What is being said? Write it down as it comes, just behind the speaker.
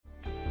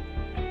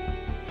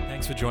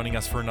Thanks for joining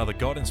us for another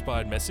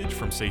God-inspired message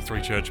from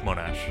C3 Church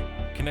Monash.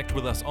 Connect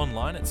with us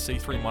online at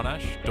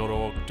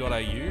c3monash.org.au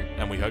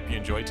and we hope you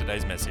enjoy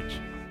today's message.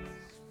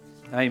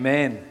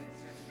 Amen.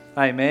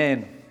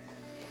 Amen.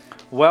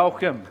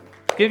 Welcome.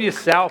 Give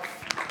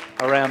yourself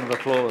a round of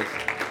applause.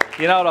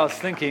 You know what I was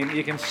thinking?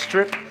 You can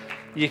strip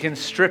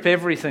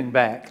everything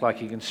back.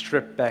 Like you can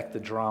strip back the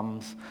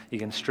drums, you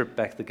can strip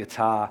back the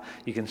guitar,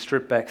 you can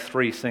strip back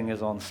three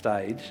singers on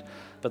stage,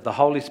 but the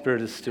Holy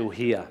Spirit is still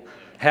here.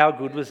 How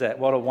good was that?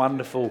 What a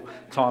wonderful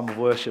time of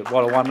worship.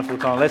 What a wonderful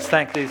time. Let's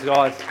thank these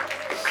guys.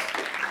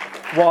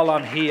 While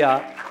I'm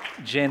here,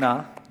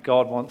 Jenna,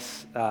 God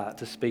wants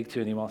to speak to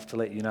you and He wants to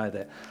let you know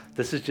that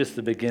this is just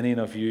the beginning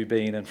of you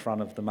being in front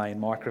of the main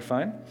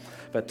microphone.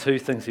 But two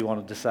things He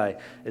wanted to say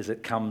is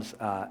it comes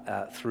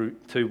through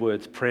two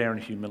words, prayer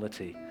and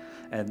humility.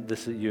 And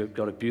you've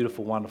got a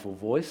beautiful, wonderful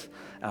voice.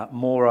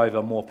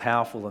 Moreover, more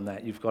powerful than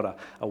that, you've got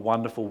a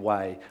wonderful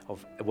way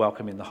of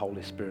welcoming the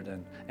Holy Spirit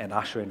and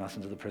ushering us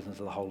into the presence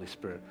of the Holy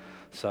Spirit.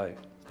 So,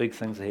 big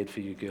things ahead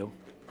for you, girl.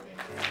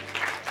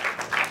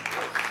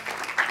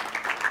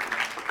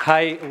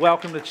 Hey,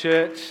 welcome to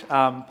church.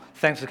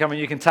 Thanks for coming.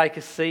 You can take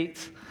a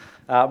seat.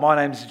 My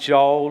name's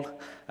Joel.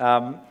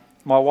 My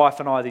wife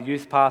and I are the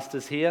youth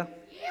pastors here.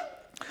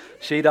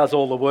 She does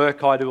all the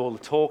work, I do all the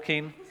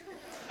talking.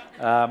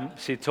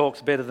 She talks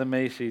better than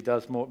me. She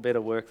does better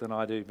work than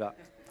I do, but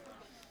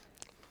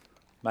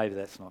maybe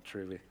that's not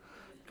true.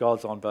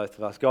 God's on both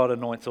of us. God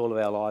anoints all of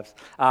our lives.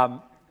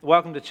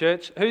 Welcome to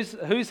church.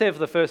 Who's here for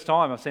the first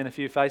time? I've seen a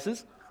few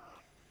faces.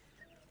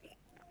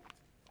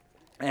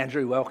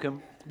 Andrew,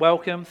 welcome.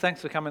 Welcome.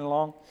 Thanks for coming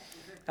along.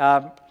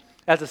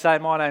 As I say,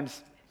 my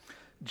name's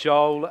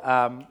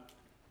Joel.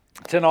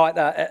 Tonight,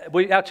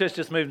 our church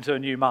just moved into a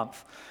new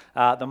month.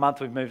 The month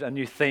we've moved a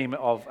new theme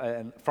of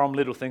from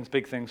little things,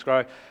 big things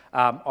grow.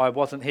 I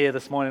wasn't here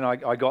this morning.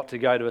 I got to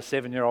go to a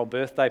 7-year-old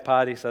birthday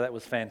party, so that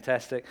was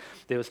fantastic.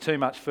 There was too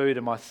much food,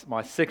 and my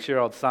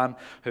 6-year-old son,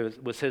 who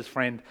was his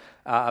friend,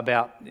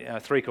 about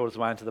 3/4 of the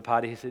way into the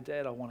party, he said,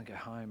 "Dad, I want to go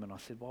home." And I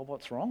said, "Well,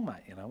 what's wrong,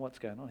 mate? What's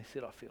going on?" He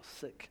said, "I feel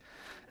sick."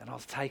 And I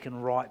was taken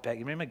right back.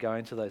 You remember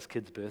going to those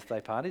kids'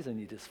 birthday parties and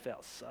you just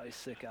felt so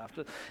sick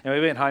after? And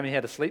we went home, he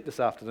had to sleep this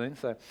afternoon,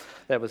 so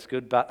that was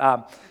good. But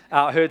I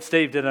heard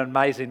Steve did an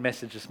amazing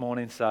message this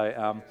morning,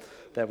 so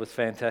that was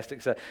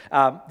fantastic. So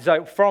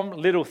from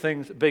little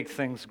things, big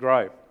things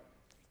grow.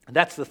 And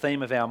that's the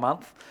theme of our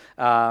month.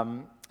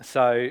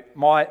 So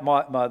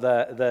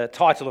the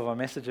title of my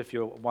message, if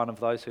you're one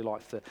of those who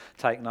likes to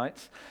take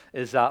notes,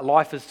 is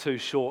Life is Too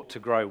Short to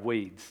Grow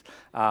Weeds.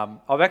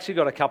 I've actually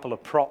got a couple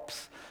of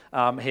props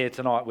here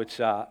tonight,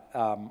 which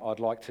I'd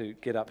like to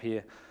get up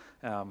here.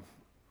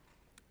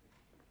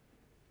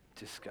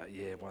 Just go,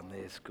 yeah, one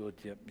there's good.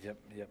 Yep.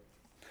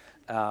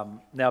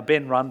 Now,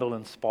 Ben Rundle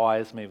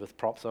inspires me with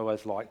props. I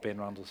always like Ben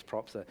Rundle's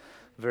props. They're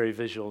very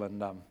visual.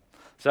 And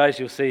so as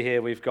you'll see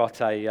here, we've got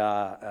there's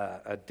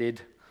a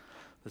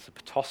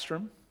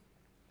pittosporum.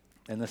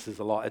 And this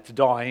is it's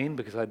dying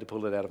because I had to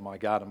pull it out of my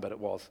garden, but it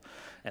was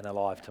an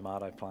alive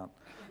tomato plant.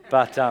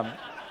 But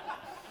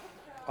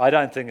I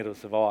don't think it'll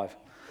survive.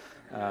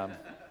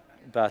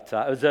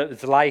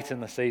 It's late in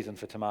the season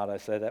for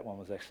tomatoes, so that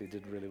one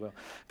did really well.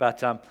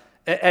 But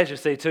as you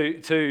see,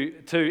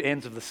 two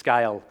ends of the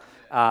scale,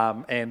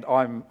 and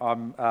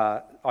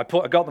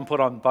I got them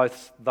put on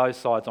both those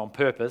sides on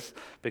purpose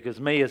because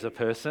me as a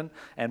person,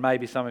 and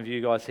maybe some of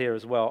you guys here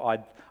as well,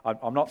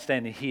 I'm not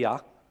standing here,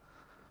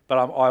 but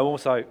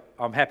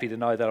I'm happy to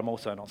know that I'm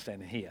also not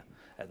standing here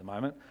at the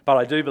moment, but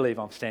I do believe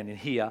I'm standing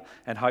here,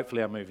 and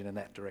hopefully I'm moving in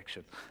that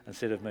direction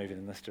instead of moving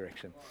in this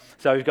direction.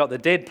 So we've got the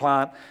dead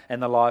plant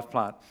and the live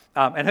plant.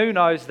 And who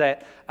knows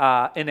that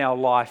in our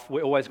life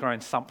we're always growing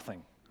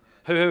something?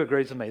 Who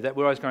agrees with me that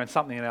we're always growing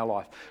something in our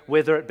life?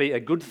 Whether it be a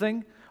good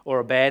thing or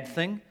a bad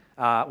thing,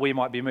 we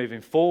might be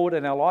moving forward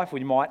in our life,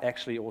 we might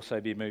actually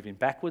also be moving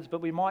backwards, but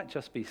we might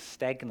just be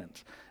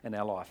stagnant in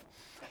our life.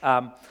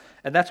 And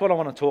that's what I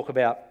want to talk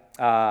about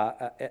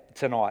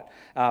tonight.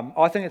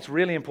 I think it's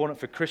really important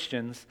for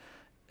Christians,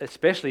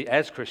 especially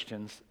as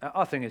Christians,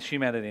 I think as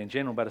humanity in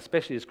general, but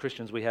especially as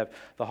Christians, we have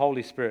the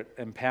Holy Spirit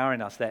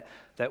empowering us that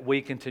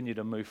we continue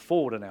to move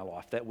forward in our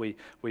life, that we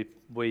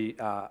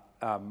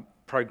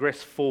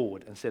progress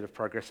forward instead of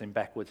progressing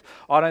backwards.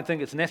 I don't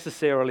think it's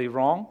necessarily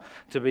wrong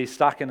to be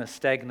stuck in a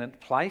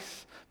stagnant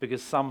place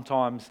because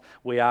sometimes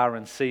we are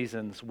in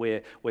seasons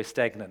where we're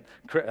stagnant.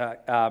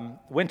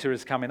 Winter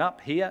is coming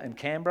up here in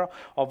Canberra,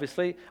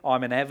 obviously.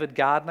 I'm an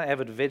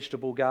avid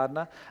vegetable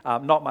gardener.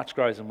 Not much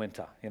grows in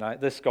winter.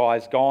 This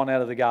guy's gone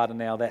out of the garden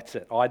now, that's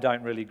it. I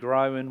don't really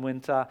grow in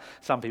winter.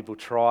 Some people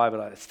try,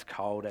 but it's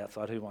cold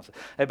outside. Who wants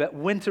it? But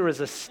winter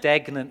is a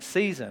stagnant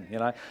season.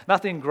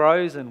 Nothing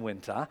grows in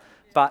winter,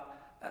 but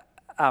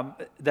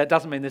that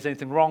doesn't mean there's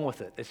anything wrong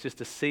with it. It's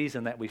just a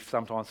season that we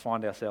sometimes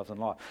find ourselves in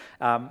life.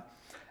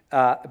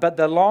 But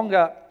the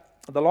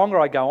longer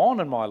I go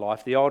on in my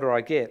life, the older I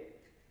get,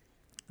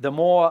 the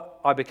more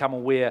I become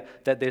aware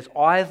that there's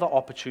either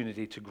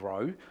opportunity to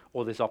grow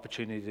or there's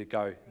opportunity to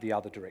go the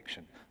other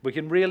direction. We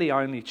can really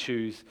only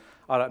choose.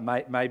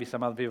 Maybe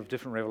some other people have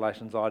different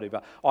revelations I do,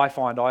 but I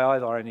find I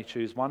either only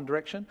choose one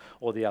direction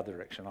or the other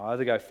direction. I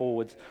either go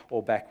forwards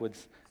or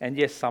backwards, and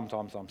yes,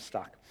 sometimes I'm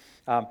stuck.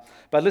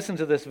 But listen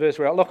to this verse.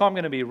 Look, I'm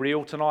going to be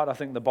real tonight. I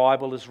think the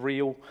Bible is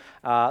real.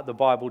 The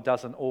Bible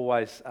doesn't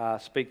always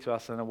speak to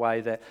us in a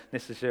way that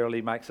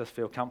necessarily makes us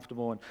feel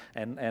comfortable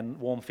and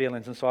warm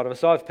feelings inside of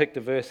us. So I've picked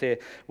a verse here,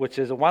 which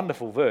is a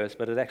wonderful verse,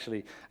 but it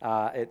actually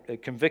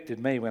it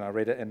convicted me when I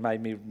read it and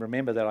made me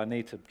remember that I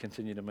need to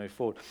continue to move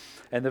forward.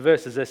 And the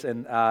verse is this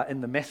in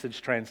the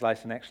Message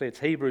translation, actually. It's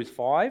Hebrews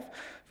 5,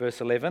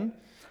 verse 11.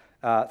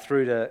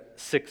 Through to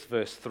 6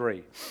 verse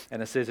 3.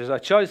 And it says, I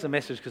chose the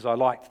Message because I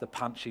liked the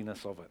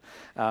punchiness of it.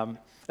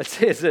 It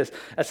says this,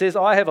 it says,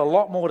 I have a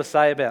lot more to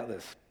say about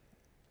this,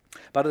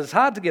 but it is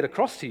hard to get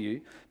across to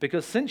you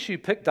because since you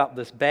picked up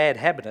this bad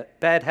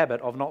habit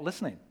of not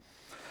listening.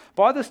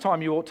 By this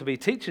time you ought to be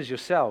teachers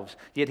yourselves,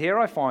 yet here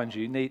I find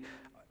you need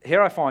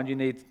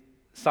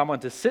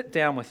someone to sit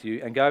down with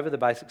you and go over the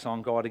basics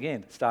on God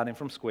again, starting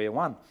from square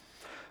one.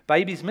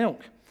 Baby's milk,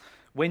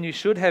 when you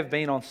should have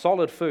been on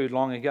solid food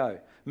long ago.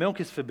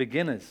 Milk is for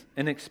beginners,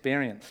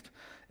 inexperienced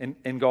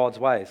in God's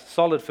ways.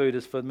 Solid food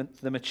is for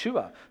the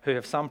mature who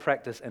have some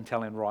practice in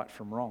telling right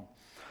from wrong.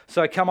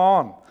 So come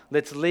on,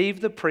 let's leave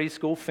the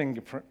preschool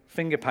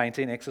finger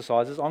painting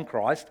exercises on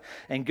Christ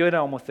and get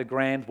on with the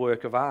grand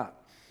work of art.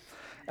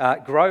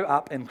 Grow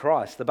up in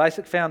Christ. The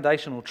basic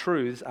foundational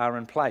truths are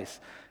in place.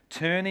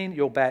 Turning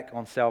your back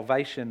on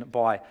salvation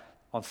by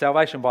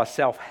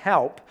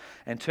self-help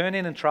and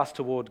turning in trust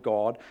toward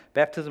God,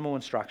 baptismal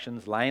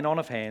instructions, laying on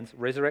of hands,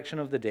 resurrection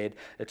of the dead,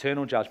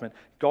 eternal judgment,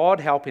 God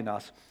helping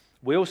us,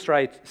 we'll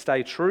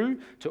stay true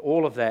to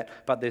all of that,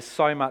 but there's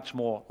so much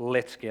more.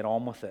 Let's get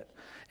on with it.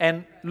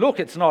 And look,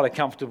 it's not a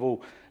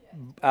comfortable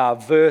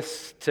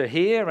verse to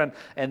hear,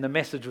 and the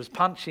message was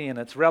punchy and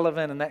it's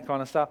relevant and that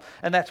kind of stuff,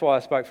 and that's why I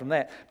spoke from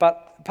that.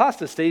 But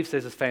Pastor Steve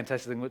says this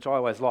fantastic thing, which I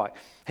always like.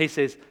 He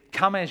says,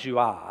 come as you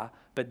are,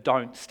 but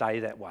don't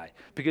stay that way.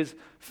 Because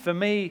for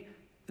me,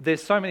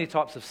 there's so many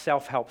types of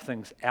self-help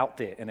things out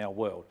there in our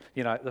world.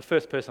 You know, the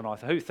first person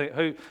who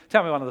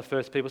tell me one of the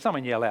first people,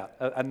 someone yell out,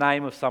 a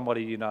name of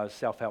somebody you know,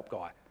 self-help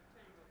guy.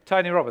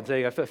 Tony Robbins, there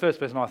you go,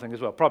 first person I think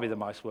as well, probably the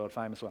most world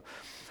famous one.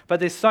 But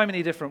there's so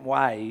many different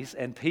ways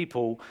and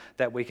people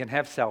that we can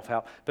have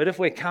self-help. But if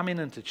we're coming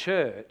into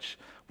church,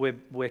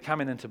 we're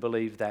coming in to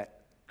believe that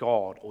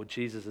God or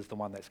Jesus is the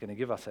one that's going to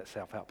give us that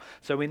self-help.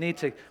 So we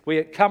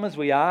come as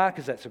we are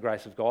because that's the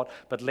grace of God,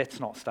 but let's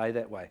not stay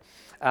that way.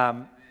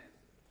 Where'd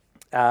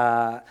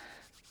that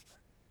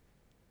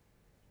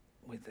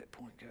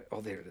point go?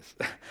 Oh, there it is.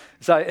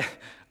 So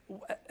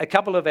a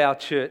couple of our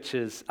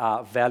church's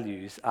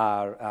values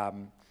are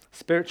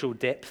spiritual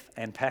depth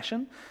and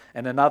passion,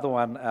 and another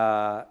one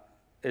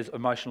is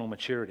emotional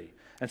maturity.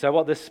 And so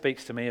what this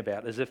speaks to me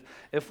about is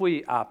if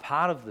we are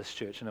part of this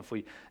church and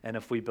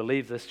if we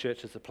believe this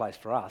church is the place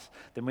for us,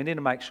 then we need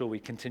to make sure we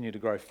continue to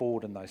grow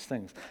forward in those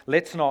things.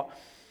 Let's not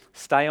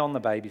stay on the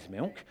baby's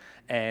milk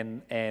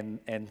and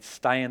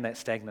stay in that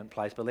stagnant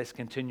place, but let's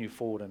continue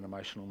forward in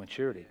emotional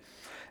maturity.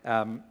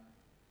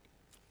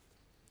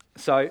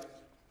 So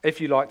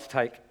if you like to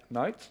take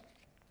notes,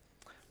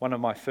 one of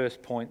my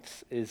first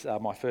points is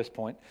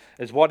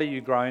what are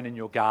you growing in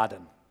your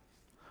garden?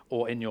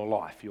 Or in your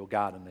life. Your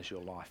garden is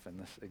your life in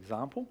this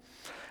example.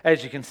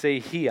 As you can see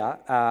here,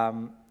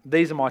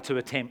 these are my two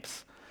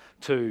attempts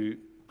to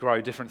grow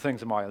different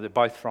things. They're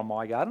both from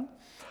my garden.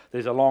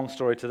 There's a long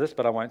story to this,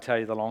 but I won't tell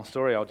you the long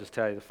story. I'll just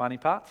tell you the funny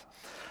parts.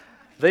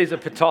 These are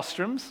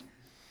pitostrums.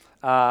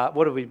 How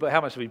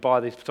much did we buy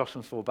these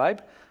pitostrums for, babe?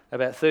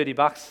 About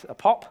 $30 a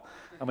pop,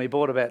 and we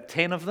bought about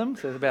 10 of them,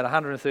 so it's about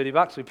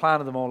 $130. We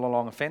planted them all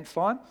along a fence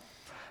line.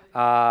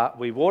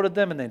 We watered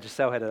them, and then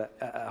Giselle had a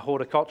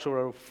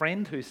horticultural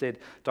friend who said,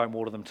 don't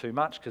water them too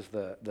much because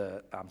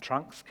the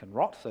trunks can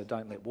rot, so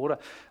don't let water.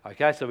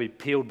 Okay, so we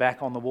peeled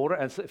back on the water,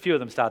 and a few of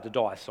them started to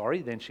die,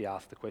 Then she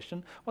asked the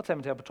question, what's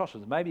happened to our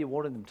pitostrums? Maybe you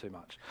watered them too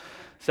much.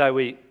 So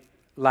we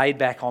laid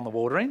back on the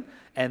watering,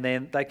 and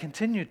then they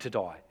continued to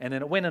die. And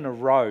then it went in a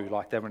row,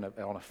 like they were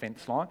on a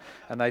fence line,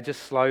 and they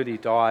just slowly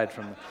died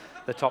from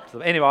the top to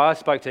them. Anyway, I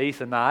spoke to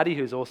Ethan Nardi,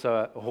 who's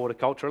also a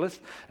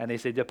horticulturalist, and he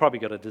said, they've probably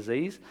got a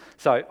disease.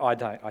 So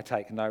I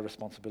take no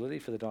responsibility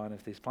for the dying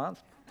of these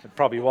plants. It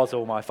probably was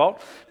all my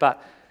fault.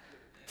 But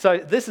so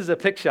this is a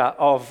picture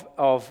of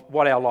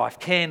what our life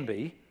can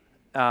be.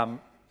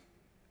 And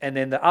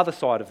then the other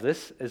side of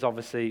this is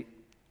obviously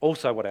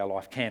also what our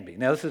life can be.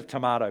 Now, this is a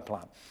tomato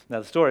plant.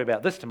 Now, the story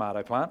about this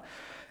tomato plant,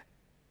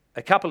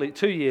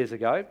 2 years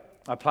ago,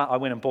 I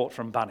went and bought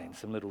from Bunnings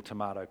some little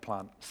tomato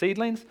plant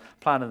seedlings,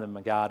 planted them in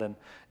my garden,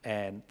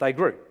 and they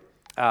grew.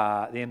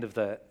 The end of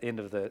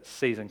the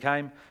season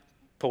came,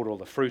 pulled all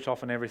the fruit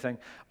off and everything.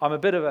 I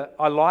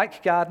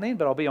like gardening,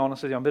 but I'll be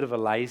honest with you, I'm a bit of a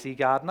lazy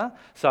gardener.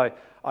 So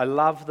I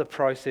love the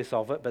process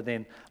of it, but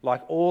then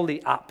like all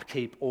the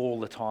upkeep all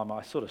the time,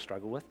 I sort of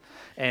struggle with.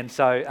 And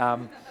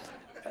so,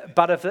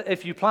 but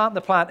if you plant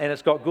the plant and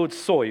it's got good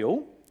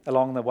soil,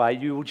 along the way,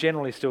 you will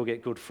generally still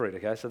get good fruit,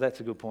 okay? So that's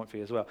a good point for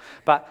you as well.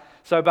 But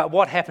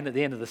what happened at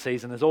the end of the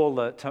season is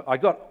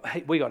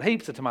we got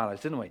heaps of tomatoes,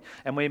 didn't we?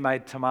 And we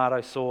made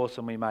tomato sauce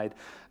and we made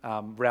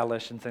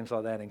relish and things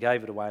like that and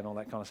gave it away and all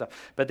that kind of stuff.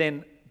 But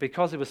then,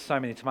 because there was so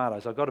many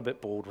tomatoes, I got a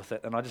bit bored with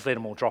it and I just let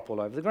them all drop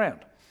all over the ground.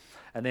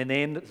 And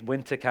then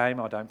winter came.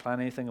 I don't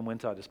plant anything in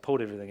winter. I just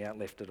pulled everything out,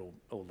 left it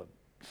all the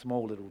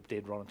small little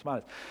dead rotten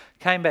tomatoes.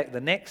 Came back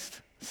the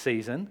next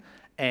season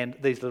and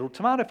these little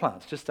tomato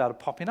plants just started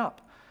popping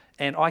up.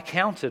 And I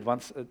counted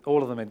once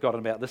all of them had gotten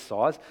about this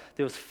size,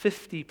 there was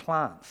 50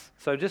 plants.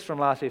 So just from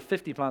last year,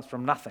 50 plants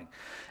from nothing.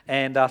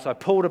 And so I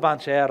pulled a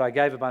bunch out, I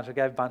gave a bunch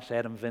to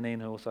Adam Vinning,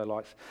 who also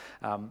likes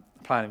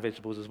planting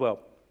vegetables as well.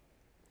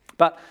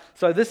 But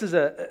so this is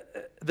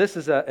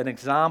an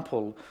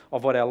example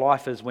of what our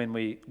life is when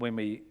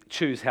we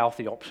choose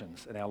healthy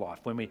options in our life.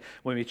 When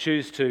we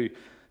choose to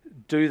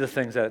do the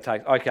things that it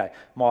takes. Okay,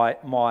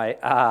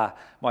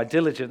 my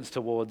diligence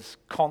towards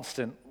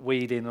constant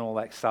weeding and all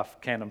that stuff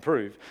can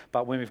improve,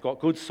 but when we've got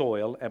good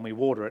soil and we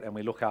water it and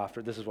we look after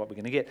it, this is what we're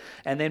going to get.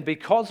 And then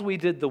because we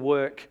did the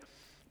work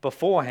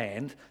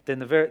beforehand, then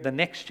the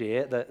next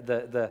year,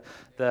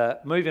 the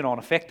moving on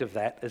effect of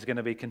that is going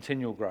to be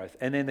continual growth.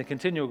 And then the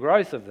continual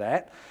growth of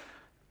that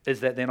is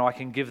that then I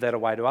can give that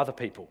away to other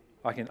people.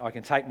 I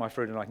can take my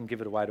fruit and I can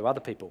give it away to other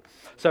people.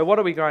 So what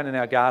are we growing in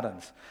our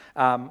gardens?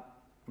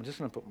 I'm just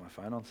going to put my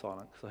phone on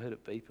silent because I heard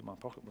it beep in my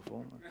pocket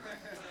before.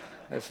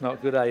 That's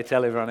not good, You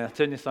tell everyone else.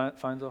 Turn your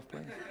phones off,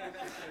 please.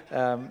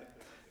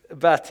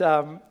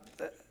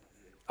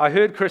 I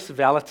heard Chris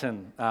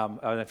Valentin. I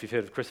don't know if you've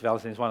heard of Chris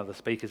Valentin. He's one of the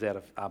speakers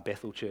out of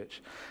Bethel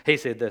Church. He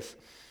said this.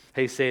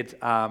 He said,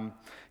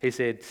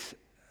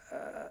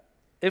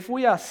 if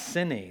we are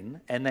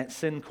sinning and that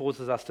sin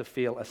causes us to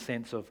feel a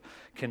sense of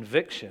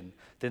conviction,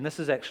 then this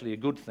is actually a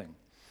good thing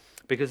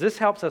because this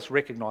helps us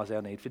recognize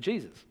our need for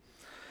Jesus.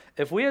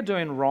 If we are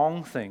doing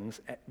wrong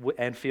things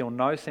and feel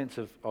no sense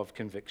of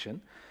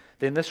conviction,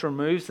 then this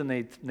removes the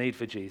need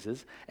for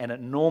Jesus and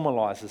it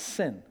normalizes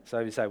sin. So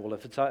you say, well,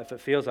 if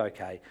it feels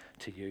okay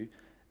to you,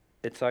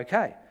 it's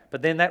okay.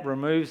 But then that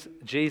removes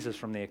Jesus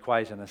from the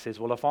equation and says,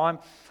 well, if I'm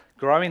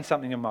growing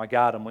something in my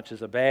garden which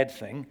is a bad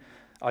thing,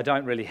 I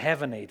don't really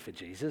have a need for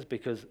Jesus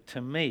because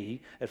to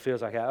me it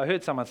feels okay. I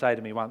heard someone say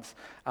to me once,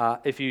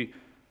 if you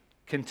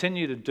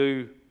continue to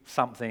do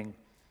something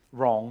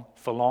wrong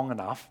for long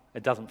enough,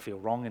 it doesn't feel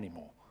wrong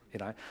anymore,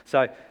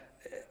 So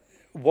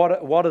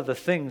what are the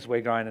things we're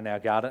growing in our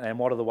garden and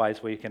what are the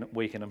ways we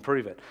can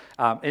improve it?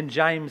 In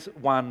James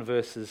 1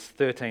 verses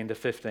 13 to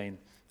 15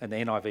 in the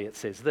NIV it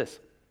says this: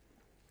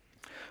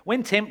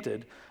 when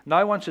tempted,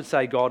 no one should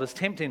say, God is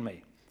tempting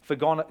me, for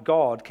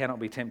God cannot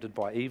be tempted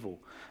by evil,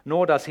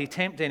 nor does he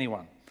tempt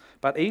anyone.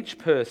 But each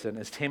person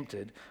is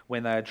tempted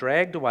when they are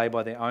dragged away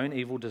by their own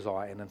evil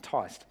desire and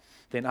enticed.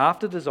 Then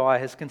after desire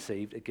has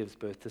conceived, it gives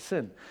birth to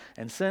sin.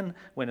 And sin,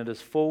 when it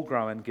is full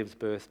grown, gives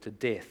birth to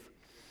death.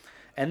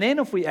 And then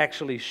if we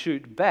actually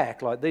shoot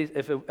back, like these,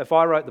 if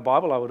I wrote the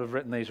Bible, I would have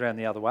written these around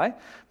the other way.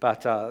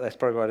 But that's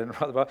probably why I didn't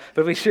write the Bible.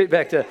 But if we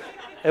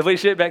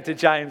shoot back to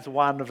James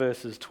 1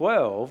 verses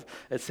 12,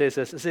 it says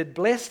this. It said,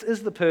 blessed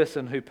is the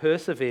person who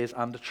perseveres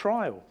under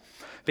trial.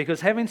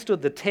 Because having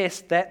stood the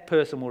test, that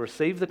person will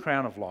receive the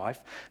crown of life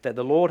that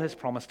the Lord has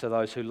promised to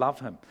those who love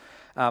him.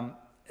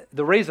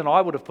 The reason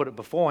I would have put it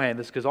beforehand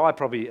is because I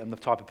probably am the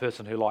type of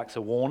person who likes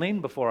a warning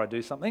before I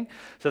do something.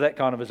 So that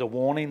kind of is a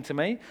warning to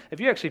me. If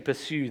you actually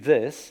pursue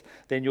this,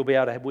 then you'll be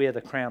able to wear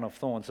the crown of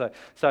thorns.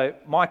 So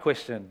my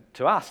question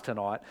to us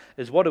tonight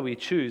is, what do we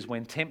choose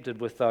when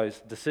tempted with those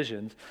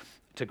decisions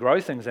to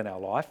grow things in our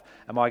life?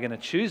 Am I going to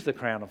choose the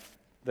crown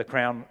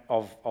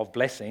of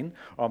blessing,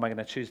 or am I going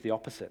to choose the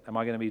opposite? Am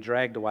I going to be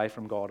dragged away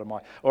from God?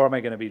 Or am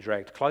I going to be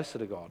dragged closer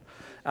to God?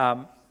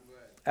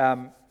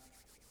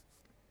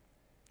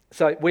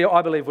 So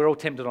I believe we're all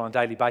tempted on a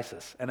daily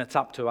basis, and it's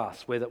up to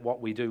us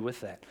what we do with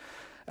that.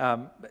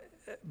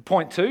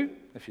 Point 2,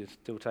 if you're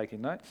still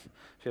taking notes,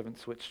 if you haven't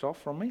switched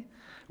off from me,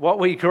 what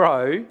we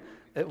grow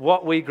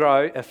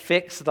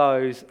affects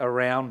those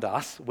around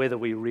us, whether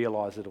we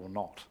realize it or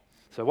not.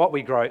 So what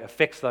we grow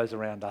affects those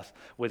around us,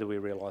 whether we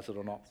realize it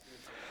or not.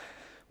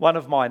 One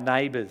of my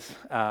neighbours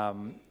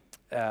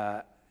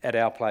at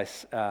our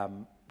place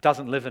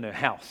doesn't live in her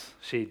house.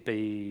 She'd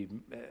be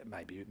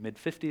maybe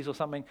mid-50s or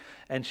something,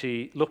 and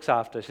she lives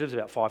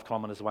about 5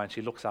 kilometres away, and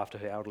she looks after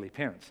her elderly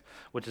parents,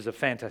 which is a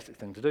fantastic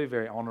thing to do,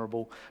 very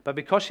honourable. But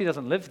because she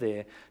doesn't live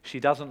there, she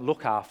doesn't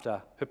look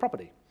after her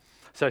property.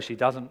 So she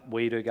doesn't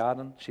weed her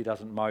garden, she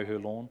doesn't mow her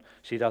lawn,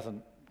 she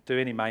doesn't do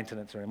any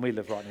maintenance, and we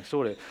live right next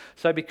door to her.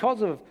 So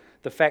because of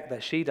the fact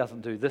that she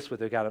doesn't do this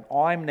with her garden,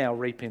 I'm now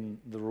reaping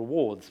the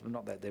rewards.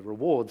 Not that they're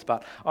rewards,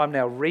 but I'm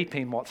now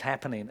reaping what's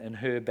happening in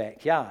her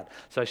backyard.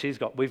 So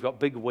we've got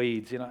big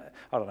weeds, I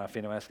don't know if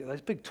anyone else,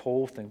 those big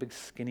tall things, big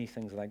skinny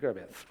things, and they grow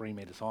about 3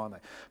 metres high, and they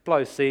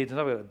blow seeds, and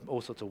I've got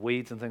all sorts of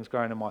weeds and things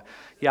growing in my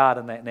yard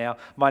and that now.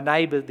 My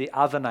neighbour, the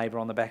other neighbour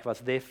on the back of us,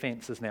 their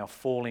fence is now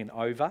falling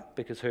over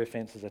because her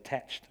fence is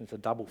attached. It's a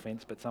double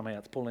fence, but somehow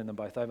it's pulling them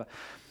both over.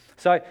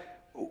 So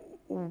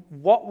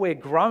what we're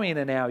growing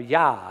in our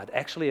yard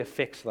actually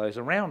affects those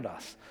around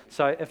us.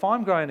 So if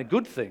I'm growing a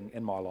good thing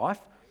in my life,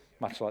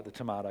 much like the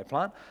tomato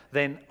plant,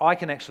 then I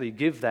can actually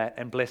give that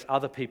and bless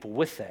other people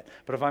with that.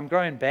 But if I'm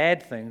growing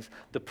bad things,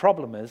 the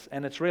problem is,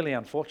 and it's really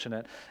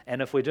unfortunate,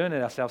 and if we're doing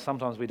it ourselves,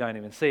 sometimes we don't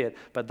even see it,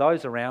 but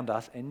those around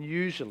us, and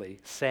usually,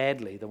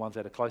 sadly, the ones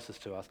that are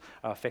closest to us,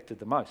 are affected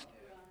the most.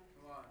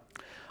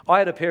 I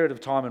had a period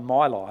of time in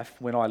my life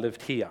when I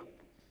lived here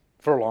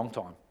for a long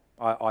time.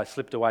 I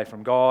slipped away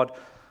from God.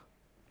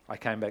 I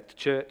came back to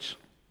church.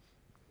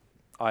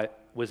 I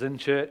was in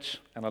church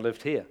and I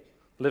lived here.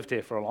 Lived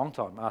here for a long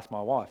time, asked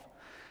my wife.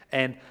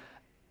 And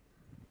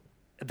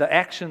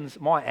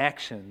my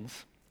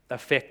actions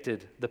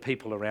affected the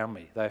people around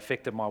me. They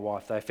affected my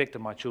wife. They affected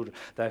my children.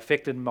 They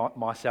affected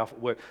myself at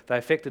work. They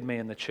affected me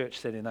in the church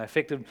setting. They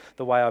affected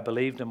the way I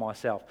believed in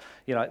myself.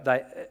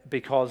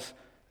 Because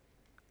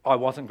I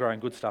wasn't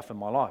growing good stuff in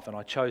my life, and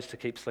I chose to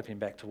keep slipping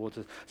back towards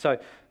it. So,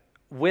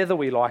 whether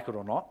we like it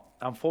or not,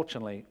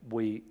 unfortunately,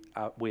 we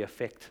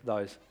affect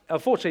those.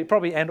 Unfortunately,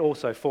 probably, and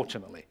also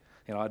fortunately.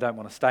 I don't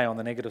want to stay on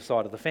the negative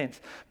side of the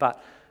fence,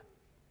 but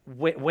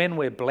when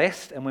we're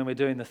blessed and when we're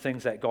doing the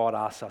things that God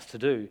asks us to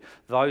do,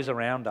 those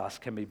around us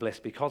can be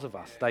blessed because of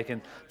us. They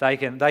can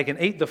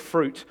eat the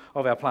fruit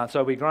of our plant.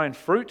 So are we growing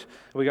fruit?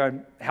 Are we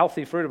growing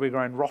healthy fruit? Or are we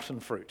growing rotten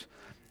fruit?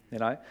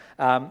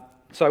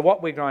 So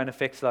what we're growing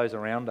affects those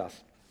around us.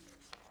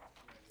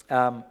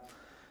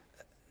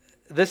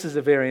 This is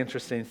a very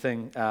interesting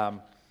thing,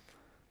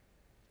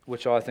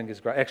 which I think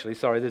is great. Actually,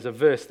 sorry, there's a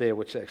verse there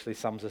which actually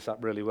sums this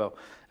up really well,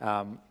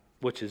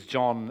 which is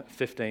John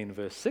 15,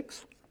 verse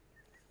 6.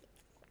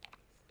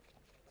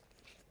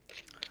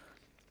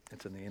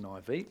 It's in the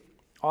NIV.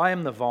 I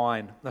am the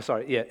vine. No,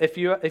 sorry, yeah. If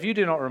you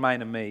do not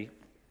remain in me,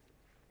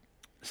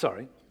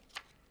 sorry,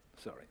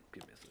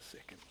 give me a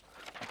second.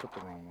 I put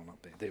the wrong one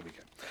up there. There we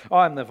go.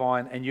 I am the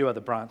vine, and you are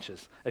the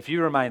branches. If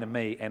you remain in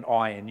me, and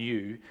I in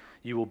you,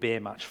 you will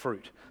bear much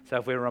fruit. So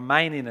if we're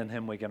remaining in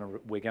Him, we're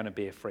going to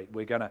bear fruit.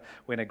 We're going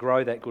to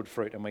grow that good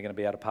fruit, and we're going to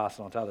be able to pass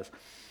it on to others.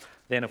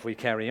 Then, if we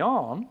carry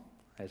on,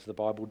 as the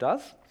Bible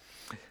does,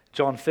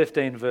 John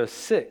 15, verse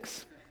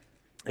 6.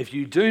 If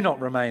you do not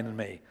remain in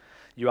me,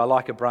 you are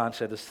like a branch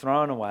that is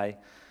thrown away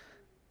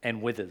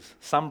and withers.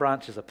 Some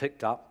branches are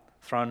picked up,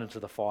 thrown into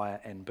the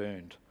fire, and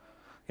burned.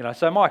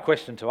 So my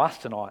question to us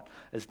tonight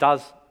is: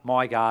 does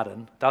our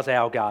garden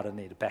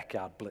need a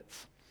backyard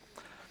blitz?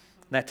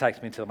 And that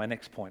takes me to my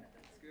next point.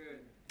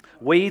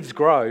 Weeds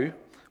grow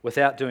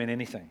without doing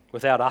anything,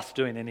 without us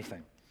doing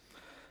anything.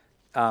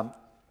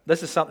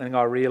 This is something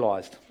I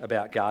realised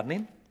about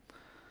gardening.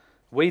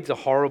 Weeds are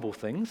horrible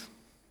things.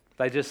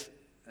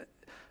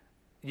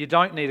 You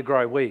don't need to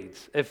grow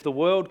weeds. If the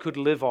world could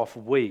live off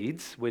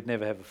weeds, we'd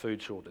never have a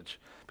food shortage,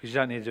 because you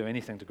don't need to do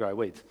anything to grow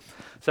weeds.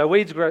 So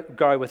weeds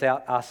grow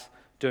without us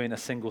doing a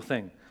single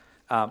thing.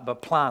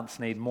 But plants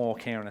need more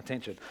care and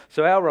attention.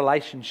 So our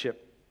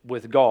relationship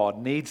with God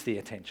needs the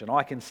attention.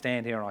 I can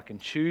stand here and I can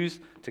choose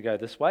to go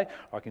this way,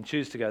 or I can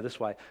choose to go this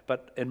way.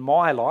 But in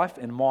my life,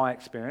 in my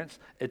experience,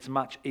 it's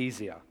much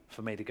easier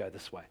for me to go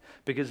this way,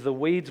 because the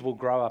weeds will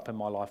grow up in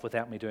my life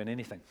without me doing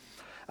anything.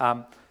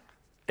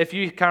 If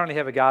you currently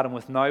have a garden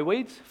with no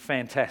weeds,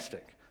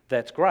 fantastic.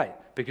 That's great,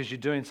 because you're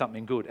doing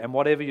something good. And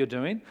whatever you're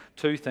doing,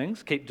 two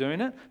things: keep doing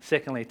it.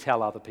 Secondly,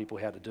 tell other people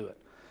how to do it.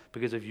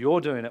 Because if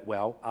you're doing it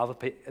well,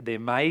 there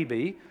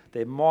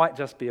might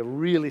just be a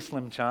really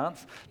slim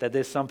chance that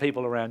there's some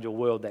people around your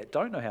world that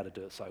don't know how to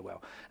do it so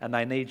well, and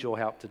they need your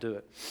help to do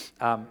it.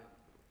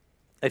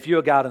 If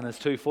your garden is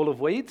too full of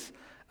weeds,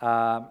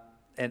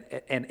 and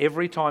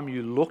every time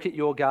you look at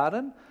your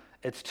garden,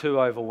 it's too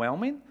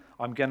overwhelming,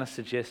 I'm going to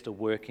suggest a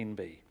working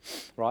bee,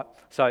 right?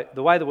 So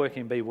the way the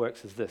working bee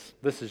works is this.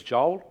 This is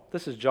Joel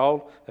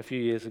a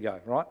few years ago,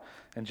 right?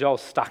 And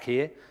Joel's stuck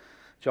here.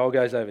 Joel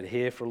goes over to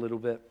here for a little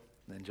bit.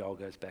 Then Joel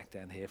goes back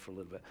down here for a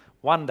little bit.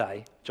 One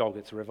day, Joel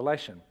gets a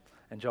revelation.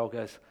 And Joel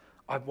goes,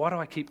 why do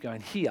I keep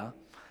going here?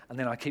 And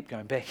then I keep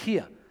going back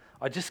here.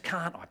 I just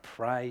can't. I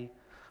pray.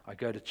 I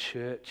go to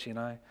church,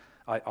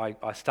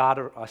 I start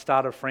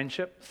a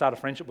friendship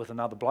with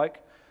another bloke.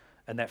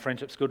 And that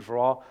friendship's good for a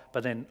while.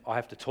 But then I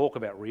have to talk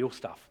about real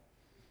stuff.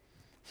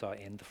 So I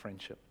end the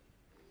friendship.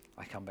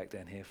 I come back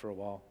down here for a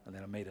while. And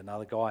then I meet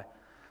another guy.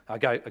 I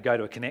go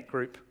to a Connect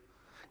group.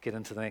 Get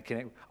into the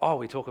Connect. Oh,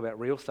 we talk about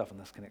real stuff in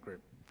this Connect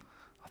group.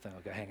 I think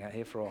I'll go hang out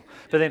here for a while.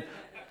 But then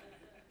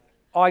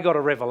I got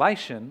a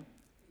revelation,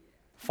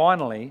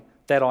 finally,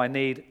 that I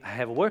need to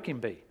have a working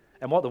bee.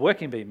 And what the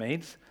working bee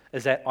means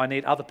is that I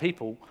need other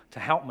people to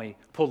help me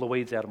pull the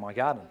weeds out of my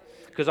garden,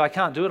 because I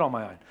can't do it on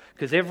my own.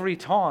 Because every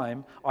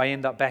time I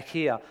end up back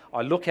here,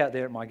 I look out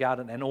there at my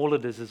garden and all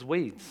it is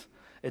weeds.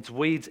 It's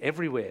weeds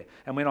everywhere.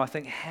 And when I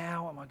think,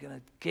 how am I going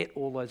to get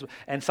all those?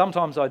 And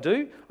sometimes I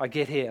do. I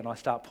get here and I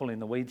start pulling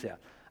the weeds out.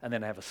 And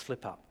then I have a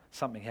slip up.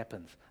 Something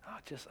happens.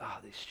 These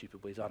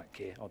stupid weeds, I don't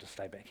care. I'll just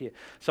stay back here.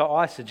 So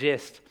I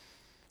suggest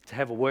to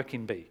have a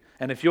working bee.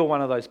 And if you're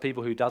one of those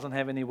people who doesn't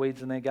have any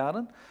weeds in their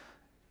garden,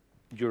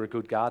 you're a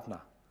good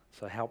gardener.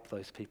 So help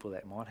those people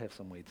that might have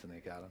some weeds in their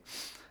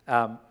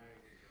garden.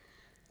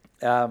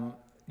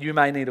 you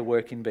may need a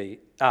working bee.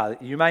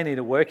 You may need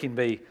a working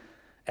bee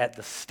at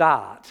the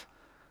start,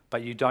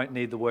 but you don't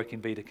need the working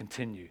bee to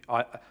continue.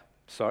 And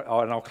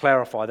I'll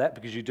clarify that,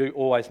 because you do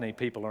always need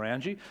people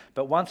around you.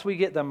 But once we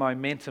get the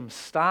momentum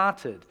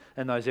started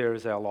in those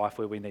areas of our life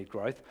where we need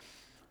growth,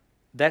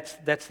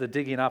 that's the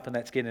digging up and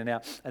that's getting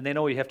out. And then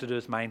all you have to do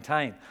is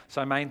maintain.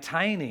 So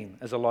maintaining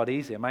is a lot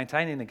easier.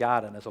 Maintaining the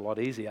garden is a lot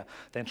easier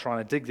than trying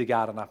to dig the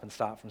garden up and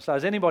start from. So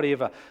has anybody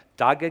ever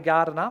dug a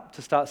garden up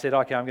to start, said,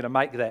 okay, I'm going to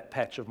make that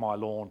patch of my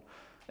lawn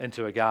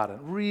into a garden?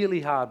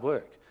 Really hard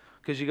work,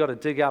 because you've got to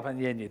dig up, and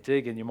you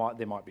dig, and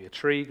there might be a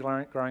tree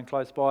growing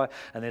close by,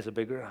 and there's a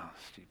big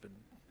stupid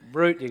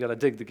root. You've got to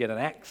dig to get an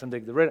axe and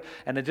dig the root,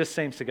 and it just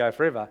seems to go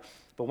forever.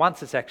 But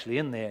once it's actually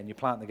in there and you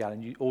plant the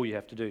garden, all you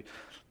have to do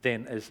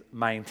then is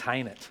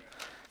maintain it.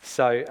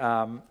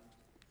 So,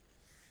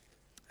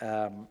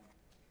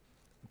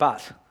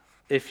 but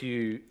if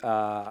you,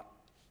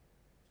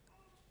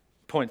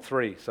 point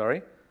 3,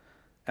 sorry,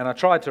 and I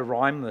tried to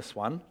rhyme this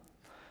one,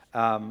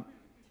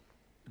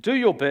 do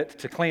your bit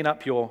to clean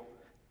up your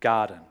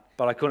garden,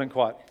 but I couldn't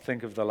quite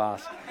think of the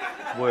last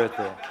word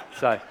there.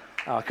 So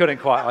I couldn't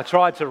quite, I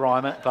tried to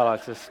rhyme it,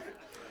 but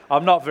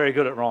I'm not very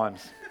good at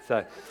rhymes.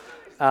 So,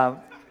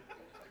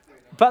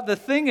 but the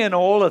thing in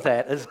all of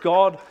that is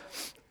God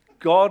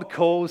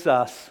calls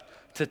us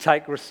to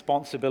take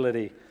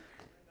responsibility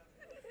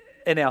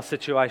in our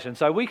situation.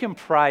 So we can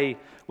pray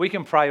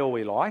all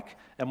we like,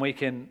 and we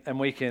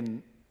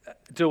can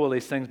do all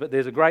these things, but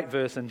there's a great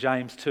verse in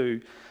James 2,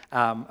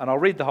 and I'll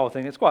read the whole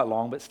thing. It's quite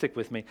long, but stick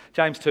with me.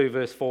 James 2,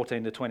 verse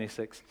 14 to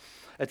 26.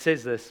 It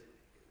says this.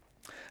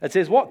 It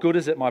says, "What good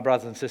is it, my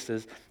brothers and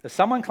sisters, if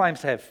someone claims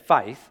to have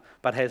faith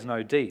but has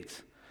no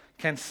deeds?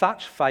 Can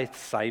such faith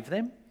save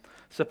them?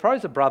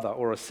 Suppose a brother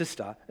or a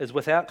sister is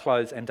without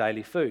clothes and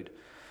daily food.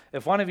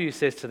 If one of you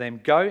says to them,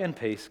 'Go in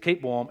peace,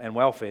 keep warm and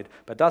well fed,'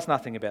 but does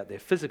nothing about their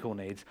physical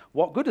needs,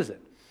 what good is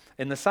it?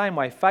 In the same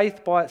way,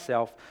 faith by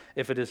itself,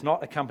 if it is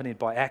not accompanied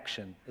by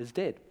action, is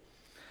dead.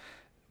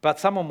 But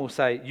someone will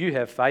say, 'You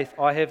have faith,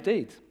 I have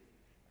deeds.'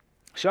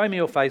 Show me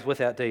your faith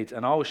without deeds,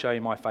 and I will show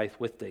you my faith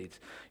with deeds.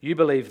 You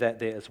believe that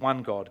there is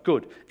one God.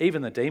 Good.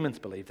 Even the demons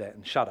believe that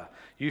and shudder.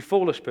 You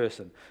foolish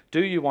person,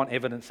 do you want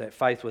evidence that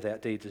faith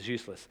without deeds is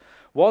useless?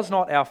 Was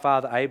not our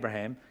father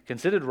Abraham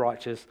considered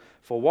righteous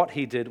for what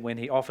he did when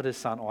he offered his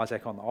son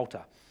Isaac on the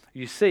altar?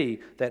 You see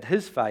that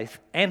his faith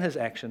and his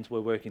actions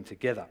were working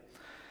together.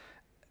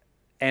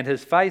 And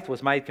his faith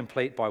was made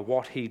complete by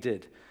what he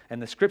did.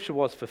 And the scripture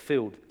was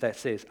fulfilled that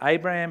says,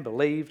 Abraham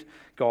believed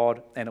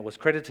God, and it was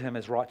credited to him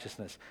as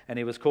righteousness, and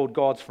he was called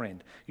God's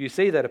friend. You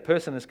see that a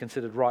person is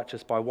considered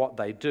righteous by what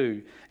they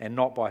do and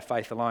not by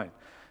faith alone."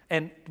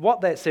 And what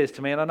that says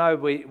to me, and I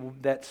know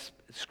that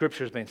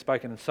scripture has been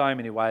spoken in so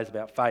many ways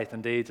about faith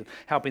and deeds and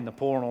helping the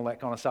poor and all that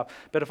kind of stuff,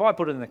 but if I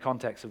put it in the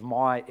context of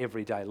my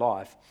everyday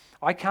life,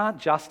 I can't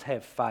just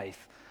have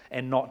faith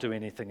and not do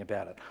anything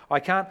about it.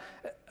 I can't...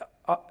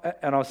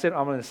 and I'm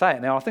going to say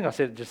it now, I think I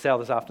said it just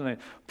this afternoon,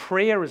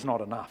 prayer is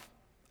not enough.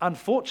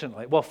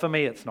 Unfortunately, well, for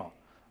me it's not.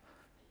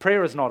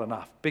 Prayer is not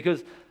enough,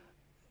 because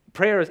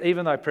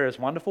even though prayer is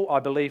wonderful, I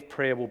believe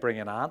prayer will bring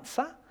an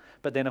answer,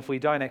 but then if we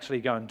don't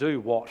actually go and do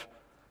what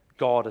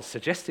God is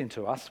suggesting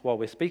to us while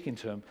we're speaking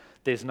to him,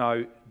 there's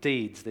no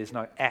deeds, there's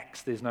no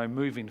acts, there's no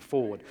moving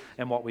forward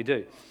in what we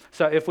do.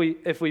 So if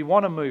we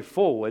want to move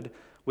forward,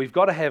 we've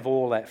got to have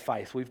all that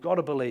faith. We've got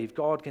to believe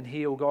God can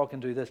heal, God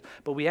can do this,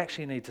 but we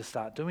actually need to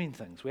start doing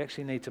things. We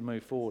actually need to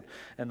move forward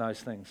in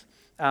those things.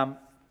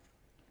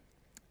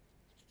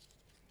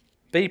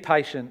 Be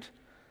patient.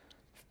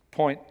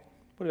 What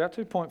are we up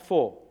to? Point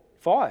 4.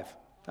 5.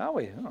 Are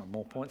we? Oh,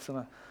 more points than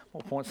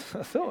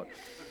I thought.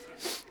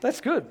 That's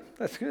good.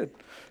 That's good.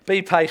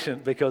 Be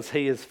patient because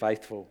he is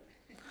faithful.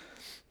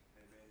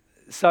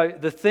 So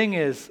the thing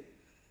is,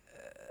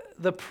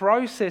 the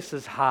process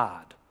is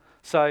hard.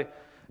 So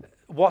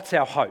what's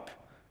our hope?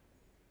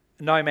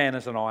 No man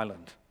is an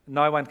island.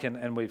 No one can,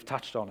 and we've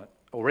touched on it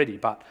already,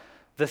 but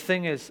the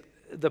thing is,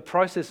 the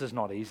process is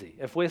not easy.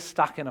 If we're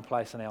stuck in a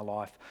place in our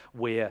life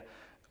where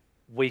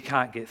we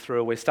can't get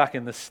through, we're stuck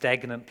in the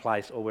stagnant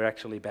place, or we're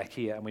actually back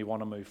here and we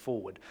want to move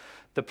forward,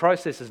 the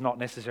process is not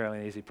necessarily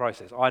an easy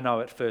process. I know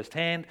it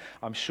firsthand.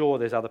 I'm sure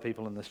there's other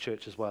people in this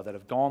church as well that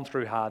have gone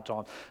through hard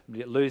times,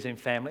 losing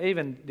family,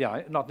 even,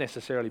 not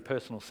necessarily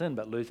personal sin,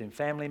 but losing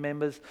family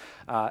members,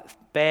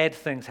 bad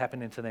things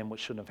happening to them which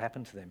shouldn't have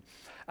happened to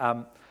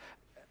them.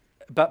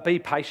 But be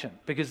patient,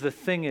 because the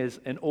thing is,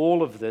 in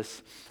all of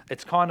this,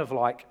 it's kind of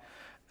like,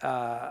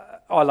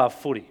 I love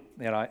footy,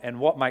 and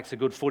what makes a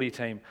good footy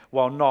team?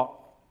 Well, not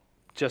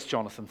just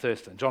Jonathan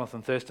Thurston.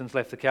 Jonathan Thurston's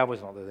left the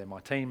Cowboys, not that they're my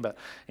team, but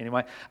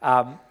anyway,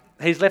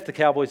 he's left the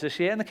Cowboys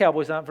this year, and the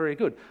Cowboys aren't very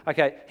good.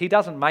 Okay, he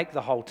doesn't make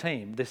the whole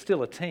team. They're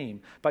still a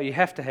team, but you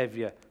have to have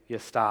your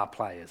star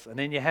players, and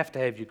then you have to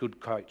have your good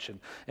coach.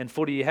 And in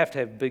footy, you have to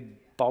have big,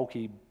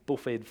 bulky,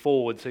 buff-head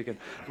forwards who can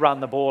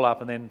run the ball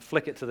up and then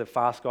flick it to the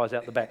fast guys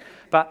out the back.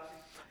 But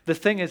the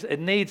thing is,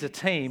 it needs a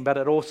team, but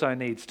it also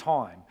needs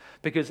time,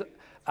 because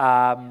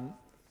when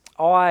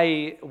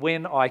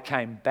I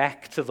came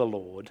back to the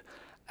Lord,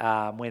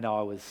 when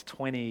I was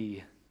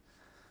 23,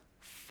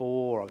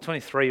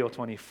 23 or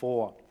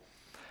 24,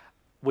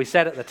 we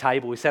sat at the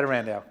table, we sat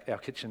around our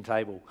kitchen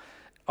table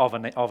of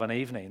an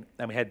evening,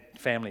 and we had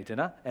family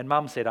dinner, and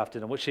Mum said after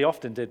dinner, which she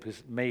often did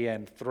because me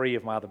and 3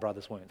 of my other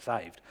brothers weren't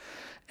saved,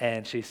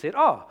 and she said,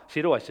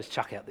 she'd always just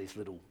chuck out these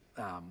little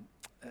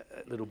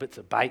bits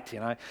of bait,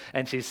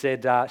 and she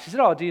said,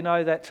 do you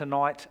know that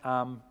tonight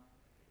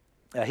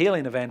a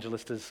healing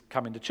evangelist is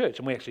coming to church?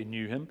 And we actually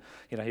knew him.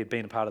 He'd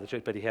been a part of the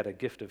church, but he had a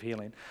gift of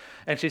healing.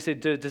 And she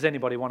said, does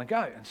anybody want to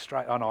go?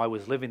 And I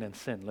was living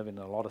in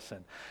a lot of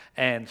sin.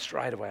 And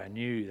straight away I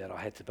knew that I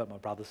had to, but my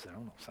brothers said,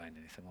 I'm not saying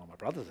anything while my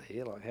brothers are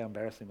here. Like, how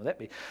embarrassing would that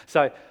be?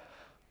 So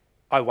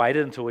I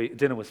waited until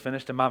dinner was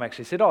finished, and Mum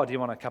actually said, do you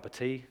want a cup of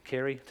tea,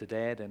 Kerry, to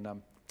Dad?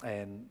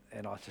 And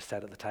I just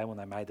sat at the table, and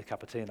they made the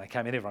cup of tea, and they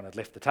came in. Everyone had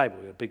left the table.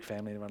 We were a big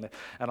family, everyone left.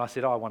 And I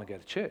said, I want to go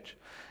to church.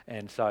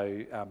 And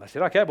so they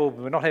said, okay, well,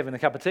 we're not having a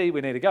cup of tea.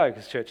 We need to go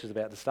because church is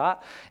about to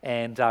start.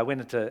 And I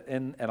went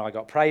in and I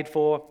got prayed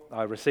for.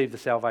 I received the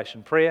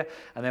salvation prayer,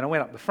 and then I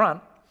went up the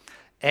front,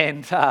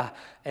 and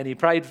he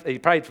prayed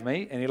for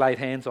me, and he laid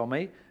hands on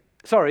me.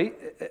 Sorry,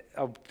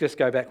 I'll just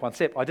go back one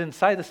step. I didn't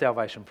say the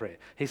salvation prayer.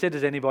 He said,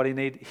 does anybody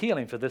need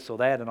healing for this or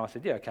that? And I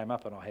said, yeah. I came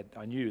up and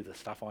I knew the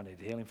stuff I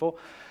needed healing for.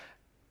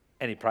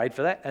 And he prayed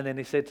for that, and then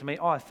he said to me,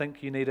 I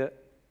think you need to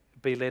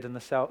be led in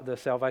the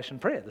salvation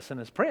prayer, the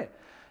sinner's prayer.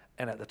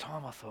 And at the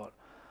time I thought,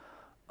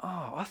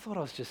 I thought I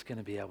was just going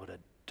to be able to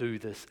do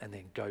this and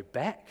then go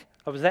back.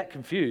 I was that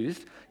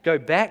confused, go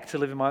back to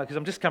live in my, because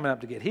I'm just coming up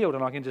to get healed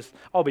and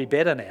I'll be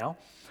better now.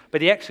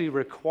 But he actually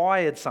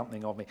required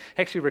something of me.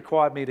 He actually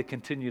required me to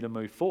continue to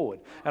move forward.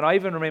 And I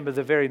even remember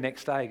the very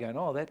next day going,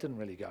 that didn't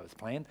really go as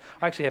planned.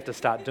 I actually have to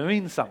start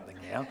doing something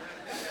now.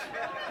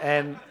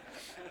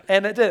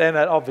 And it did, and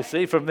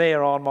obviously from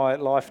there on my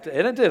life,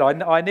 and it did.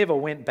 I never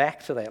went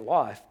back to that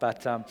life,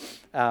 but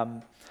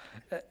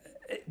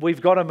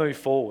we've got to move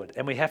forward,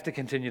 and we have to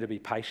continue to be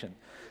patient.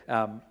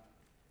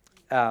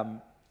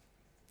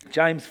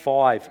 James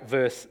 5,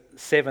 verse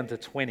 7 to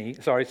 20,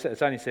 sorry,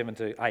 it's only 7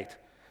 to 8,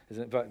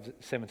 isn't it?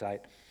 7 to 8,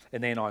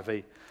 in the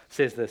NIV,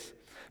 says this: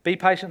 Be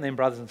patient then,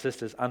 brothers and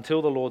sisters,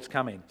 until the Lord's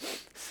coming.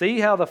 See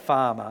how the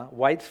farmer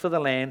waits for the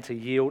land to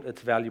yield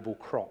its valuable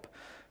crop,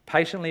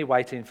 patiently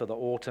waiting for the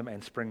autumn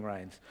and spring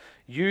rains.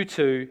 You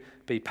too,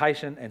 be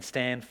patient and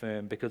stand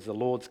firm, because the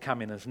Lord's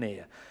coming is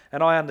near.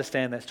 And I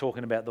understand that's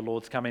talking about the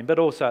Lord's coming, but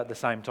also at the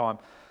same time,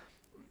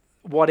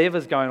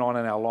 whatever's going on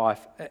in our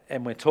life,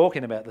 and we're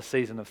talking about the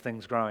season of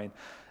things growing,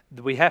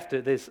 we have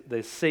to,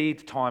 there's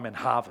seed, time and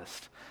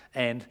harvest.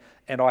 And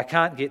I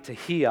can't get to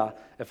here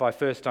if I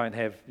first don't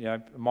have,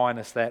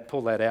 minus that,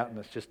 pull that out and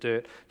it's just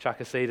dirt,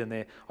 chuck a seed in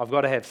there. I've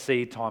got to have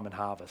seed, time and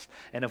harvest.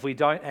 And if we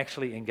don't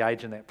actually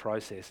engage in that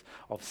process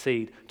of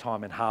seed,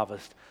 time and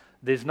harvest,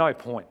 there's no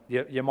point.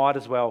 You might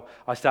as well,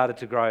 I started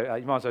to grow,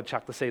 you might as well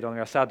chuck the seed on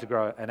there. I started to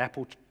grow an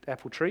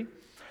apple tree.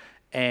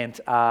 And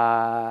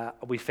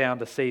we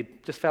found a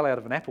seed, just fell out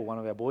of an apple, one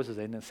of our boys was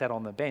in, and sat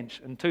on the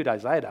bench. And 2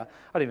 days later,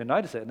 I didn't even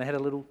notice it, and they had a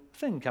little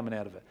thing coming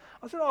out of it.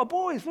 I said,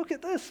 boys, look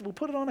at this. We'll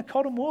put it on a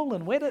cotton wool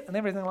and wet it and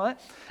everything like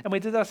that. And we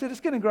did that. I said, it's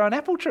going to grow an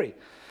apple tree.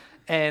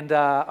 And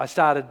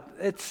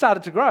it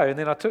started to grow. And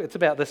then it's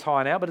about this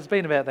high now, but it's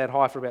been about that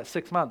high for about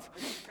 6 months.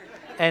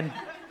 And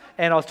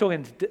I was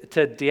talking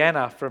to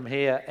Deanna from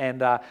here,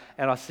 and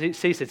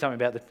she said something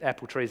about the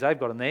apple trees they've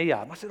got in their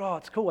yard. And I said,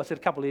 it's cool. I said,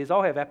 a couple of years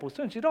I'll have apples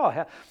too. And she said,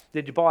 how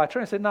did you buy a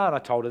tree? I said, no. And I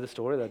told her the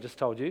story that I just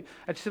told you.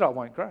 And she said, it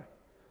won't grow.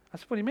 I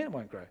said, what do you mean it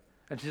won't grow?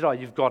 And she said,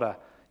 you've got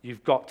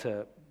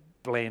to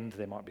blend.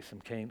 There might be some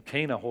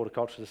keener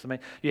horticulturists than me.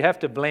 You have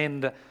to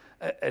blend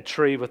a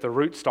tree with a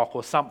rootstock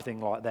or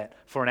something like that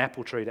for an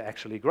apple tree to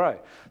actually grow.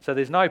 So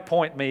there's no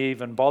point me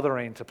even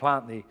bothering to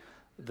plant the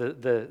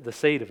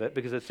seed of it,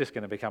 because it's just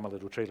going to become a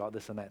little tree like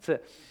this and that's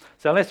it.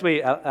 So unless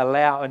we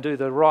allow and do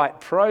the right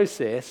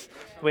process,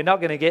 we're not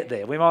going to get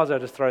there. We might as well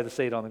just throw the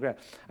seed on the ground.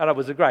 And it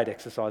was a great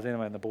exercise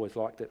anyway, and the boys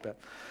liked it. But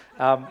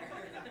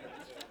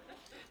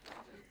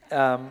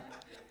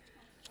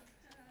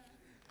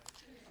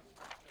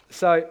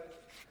so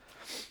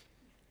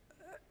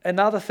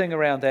another thing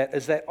around that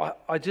is that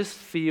I just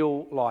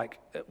feel like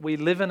we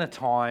live in a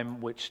time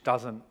which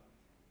doesn't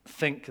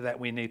think that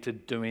we need to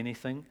do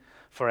anything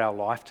for our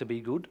life to be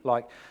good.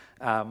 Like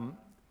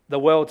the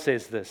world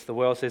says this. The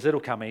world says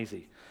it'll come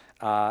easy.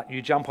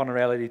 You jump on a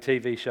reality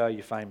TV show,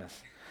 you're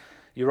famous.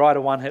 You write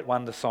a one-hit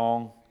wonder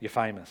song, you're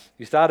famous.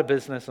 You start a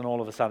business and all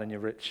of a sudden you're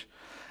rich.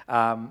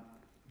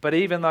 But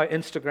even though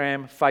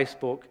Instagram,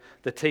 Facebook,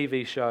 the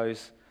TV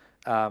shows,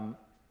 that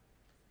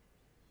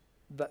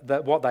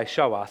what they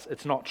show us,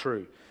 it's not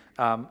true.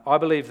 I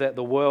believe that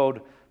the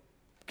world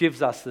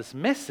gives us this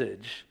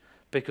message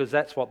because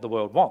that's what the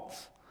world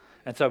wants.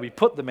 And so we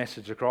put the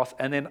message across,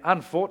 and then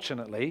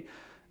unfortunately,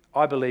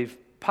 I believe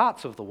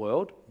parts of the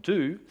world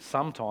do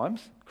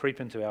sometimes creep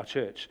into our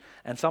church.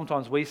 And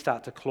sometimes we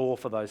start to claw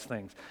for those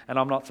things. And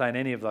I'm not saying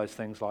any of those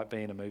things like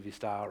being a movie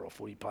star or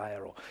footy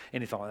player or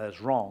anything like that is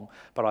wrong,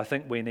 but I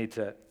think we need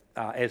to,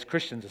 as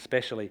Christians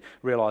especially,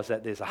 realise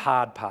that there's a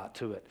hard part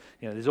to it.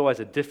 There's always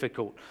a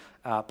difficult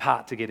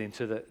part to get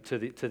into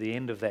the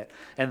end of that,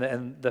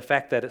 and the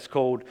fact that it's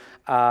called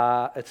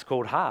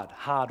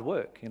hard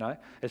work.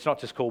 It's not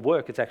just called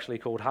work; it's actually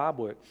called hard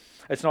work.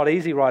 It's not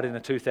easy writing a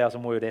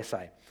 2,000-word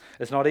essay.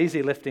 It's not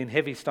easy lifting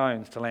heavy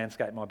stones to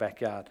landscape my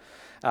backyard.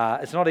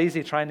 It's not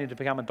easy training to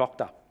become a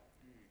doctor.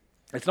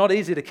 It's not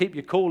easy to keep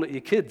you cool at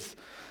your kids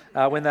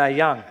when they're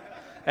young,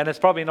 and it's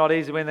probably not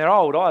easy when they're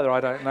old either.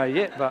 I don't know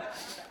yet,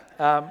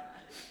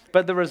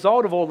 but the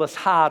result of all this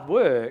hard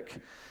work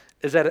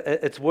is that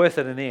it's worth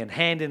it in the end.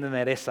 Handing in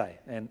that essay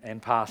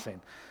and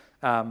passing.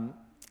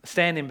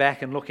 Standing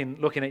back and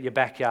looking at your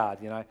backyard,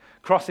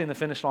 crossing the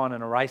finish line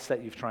in a race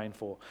that you've trained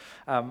for.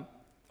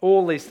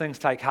 All these things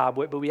take hard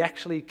work, but we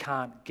actually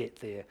can't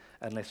get there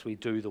unless we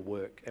do the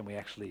work and we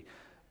actually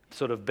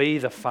sort of be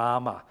the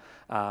farmer.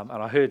 And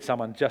I heard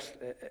someone just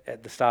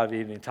at the start of the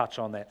evening touch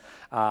on that.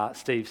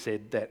 Steve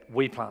said that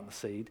we plant the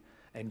seed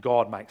and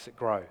God makes it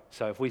grow.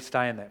 So if we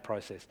stay in that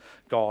process,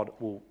 God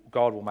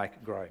will make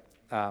it grow.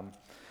 I'm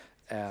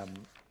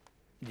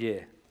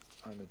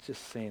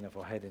just seeing if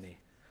I had any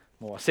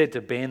more. I said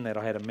to Ben that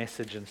I had a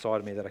message inside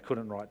of me that I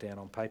couldn't write down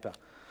on paper.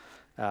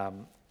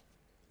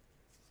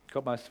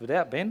 Got most of it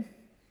out, Ben.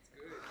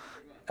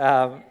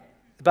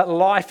 But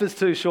life is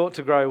too short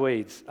to grow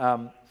weeds.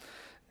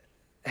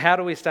 How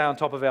do we stay on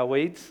top of our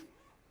weeds?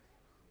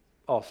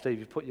 Oh, Steve,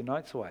 you put your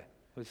notes away.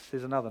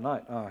 There's another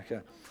note. Oh,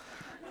 okay.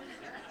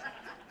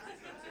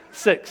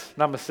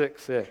 Number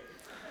 6, yeah.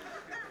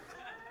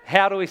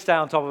 How do we stay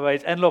on top of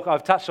weeds? And look,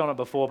 I've touched on it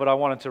before, but I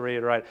wanted to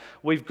reiterate.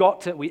 We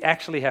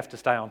actually have to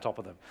stay on top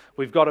of them.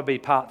 We've got to be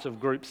parts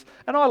of groups.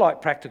 And I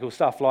like practical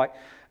stuff, like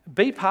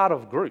be part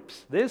of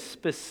groups. There's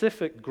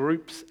specific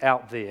groups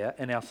out there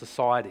in our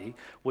society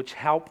which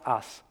help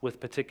us with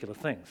particular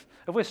things.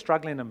 If we're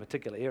struggling in a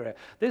particular area,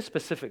 there's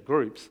specific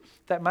groups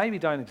that maybe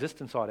don't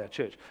exist inside our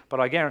church. But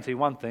I guarantee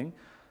one thing,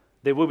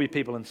 there will be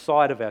people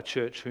inside of our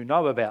church who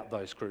know about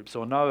those groups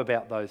or know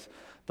about those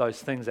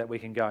things that we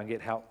can go and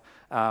get help.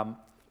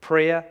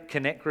 Prayer,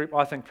 Connect Group.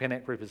 I think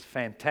Connect Group is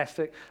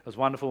fantastic. It was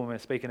wonderful when we were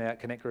speaking about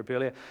Connect Group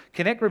earlier.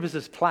 Connect Group is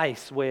this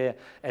place where,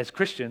 as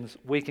Christians,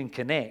 we can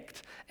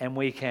connect and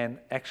we can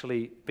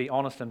actually be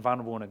honest and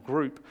vulnerable in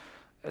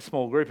a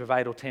small group of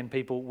 8 or 10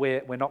 people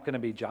where we're not going to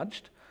be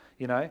judged.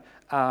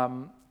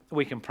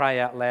 We can pray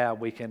out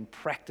loud. We can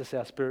practice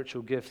our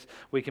spiritual gifts.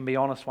 We can be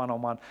honest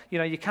one-on-one.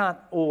 You can't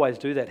always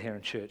do that here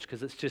in church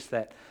because it's just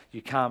that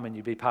you come and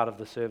you be part of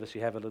the service,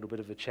 you have a little bit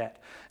of a chat,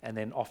 and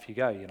then off you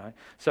go,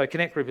 So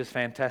Connect Group is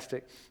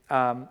fantastic.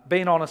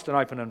 Being honest and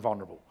open and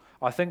vulnerable.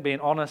 I think being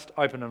honest,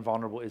 open and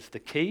vulnerable is the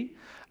key.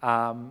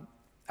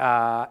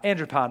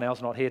 Andrew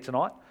Parnell's not here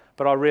tonight,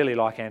 but I really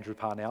like Andrew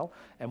Parnell.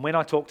 And when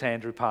I talk to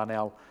Andrew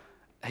Parnell,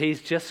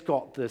 he's just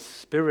got this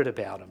spirit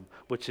about him,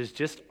 which is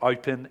just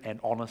open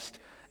and honest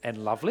and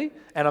lovely,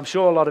 and I'm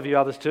sure a lot of you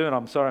others too, and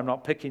I'm sorry I'm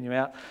not picking you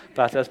out,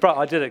 but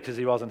I did it because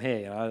he wasn't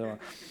here,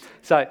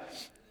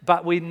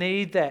 But we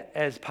need that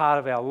as part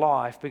of our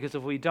life, because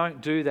if we don't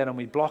do that and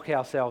we block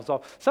ourselves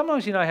off,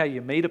 sometimes you know how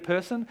you meet a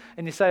person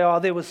and you say, oh,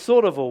 there was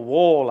sort of a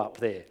wall up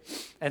there,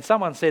 and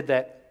someone said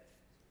that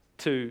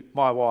to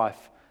my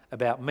wife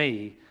about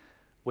me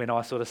when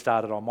I sort of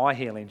started on my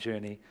healing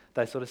journey.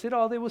 They sort of said,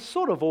 oh, there was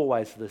sort of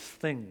always this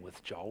thing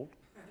with Joel,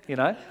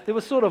 there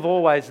was sort of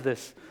always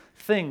this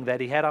thing that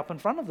he had up in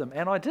front of them,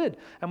 and I did.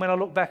 And when I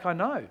look back, I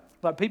know.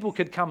 Like, people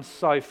could come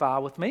so far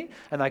with me,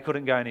 and they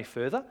couldn't go any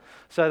further.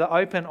 So the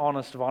open,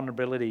 honest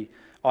vulnerability,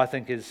 I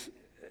think, is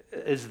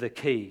the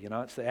key.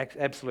 It's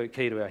the absolute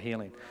key to our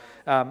healing.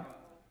 And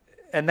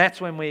that's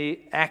when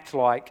we act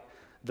like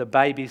the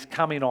baby's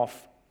coming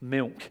off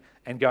milk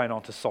and going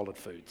on to solid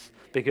foods,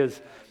 because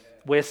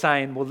we're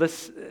saying, well,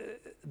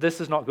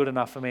 this is not good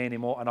enough for me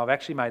anymore, and I've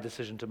actually made a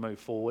decision to move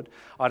forward.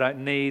 I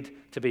don't need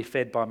to be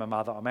fed by my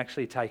mother. I'm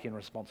actually taking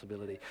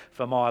responsibility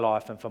for my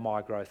life and for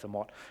my growth and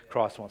what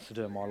Christ wants to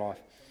do in my life.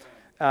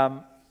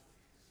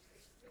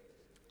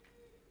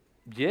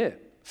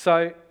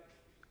 So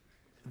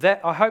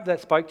I hope that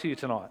spoke to you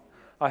tonight.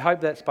 I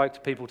hope that spoke to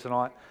people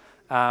tonight.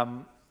 I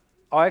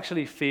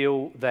actually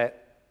feel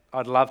that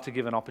I'd love to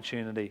give an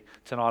opportunity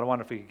tonight. I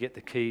wonder if we could get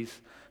the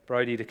keys,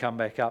 Brody, to come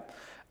back up.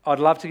 I'd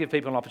love to give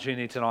people an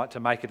opportunity tonight to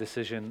make a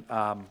decision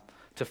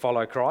to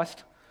follow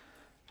Christ.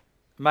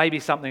 Maybe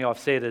something I've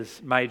said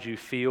has made you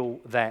feel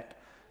that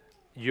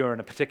you're in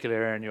a particular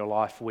area in your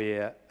life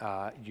where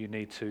you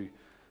need to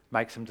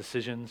make some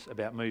decisions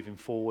about moving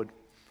forward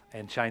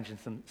and changing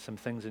some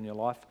things in your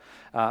life.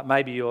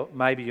 Maybe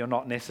you're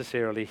not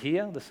necessarily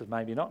here. This is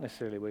maybe not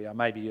necessarily where you are.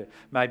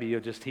 Maybe you're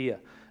just here,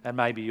 and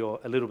maybe you're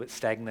a little bit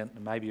stagnant,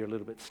 and maybe you're a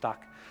little bit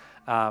stuck.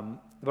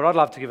 But I'd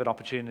love to give an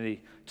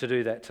opportunity to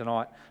do that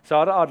tonight. So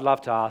I'd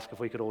love to ask if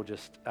we could all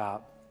just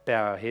bow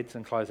our heads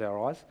and close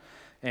our eyes.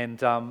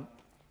 And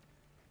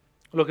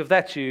look, if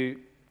that's you,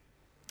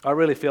 I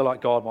really feel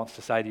like God wants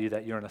to say to you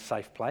that you're in a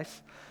safe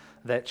place.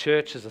 that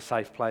church is a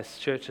safe place.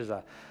 Church is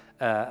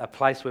a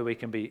place where we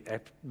can be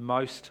at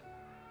most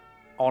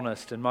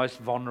honest and most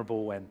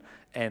vulnerable,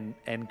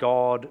 and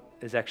God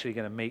is actually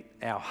going to meet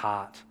our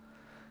heart.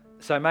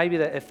 So maybe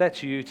that if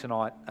that's you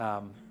tonight,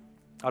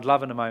 I'd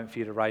love in a moment for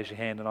you to raise your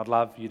hand, and I'd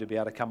love you to be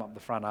able to come up the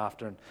front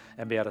after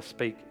and be able to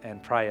speak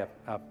and pray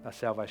a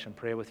salvation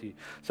prayer with you.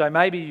 So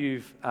maybe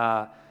you've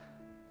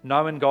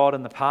known God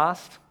in the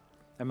past,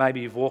 and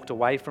maybe you've walked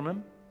away from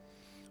Him.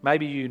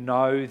 Maybe you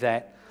know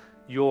that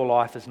your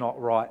life is not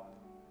right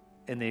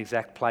in the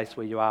exact place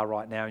where you are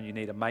right now, and you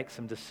need to make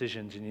some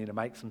decisions, you need to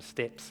make some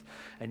steps,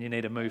 and you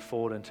need to move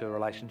forward into a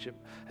relationship,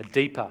 a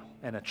deeper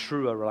and a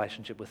truer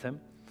relationship with Him.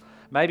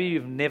 Maybe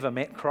you've never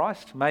met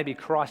Christ. Maybe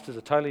Christ is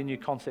a totally new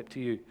concept to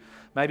you.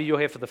 Maybe you're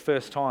here for the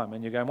first time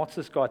and you're going, what's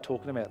this guy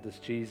talking about? This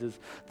Jesus,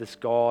 this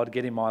God,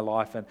 get in my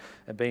life and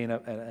being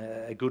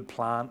a good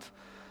plant.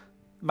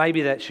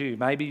 Maybe that's you.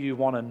 Maybe you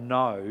want to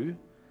know,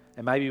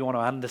 and maybe you want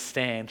to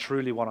understand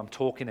truly what I'm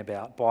talking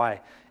about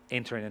by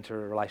entering into a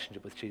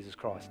relationship with Jesus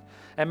Christ.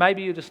 And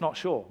maybe you're just not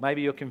sure.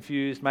 Maybe you're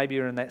confused. Maybe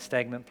you're in that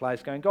stagnant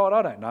place going, God,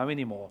 I don't know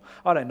anymore.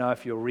 I don't know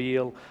if you're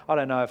real. I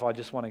don't know if I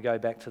just want to go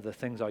back to the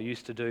things I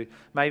used to do.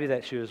 Maybe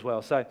that's you as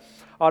well. So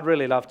I'd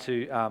really love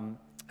to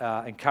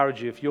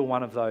encourage you, if you're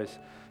one of those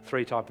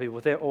three type of people,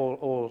 with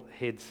all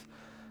heads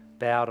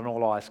bowed and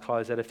all eyes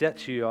closed, that if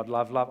that's you, I'd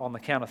love, on the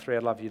count of three,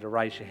 I'd love you to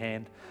raise your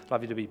hand. I'd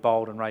love you to be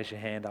bold and raise your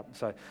hand up.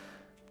 So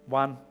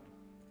 1,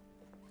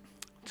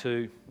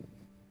 2,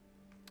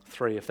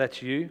 3. If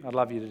that's you, I'd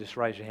love you to just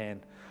raise your hand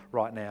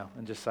right now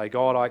and just say,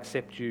 God, I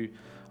accept you.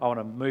 I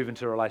want to move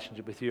into a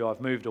relationship with you. I've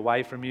moved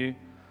away from you.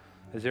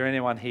 Is there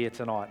anyone here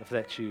tonight? If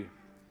that's you,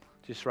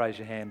 just raise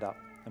your hand up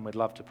and we'd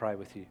love to pray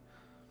with you.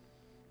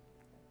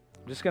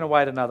 I'm just going to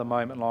wait another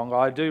moment longer.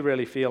 I do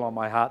really feel on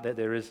my heart that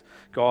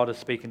God is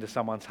speaking to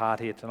someone's heart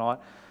here tonight.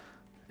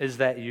 Is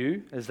that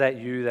you? Is that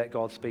you that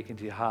God's speaking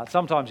to your heart?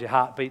 Sometimes your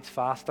heart beats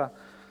faster.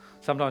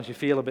 Sometimes you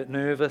feel a bit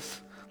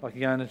nervous, like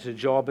you're going into a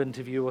job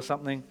interview or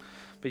something.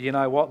 But you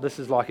know what? This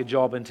is like a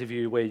job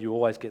interview where you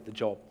always get the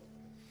job.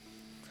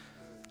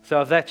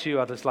 So if that's you,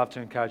 I'd just love to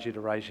encourage you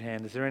to raise your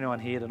hand. Is there anyone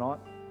here tonight?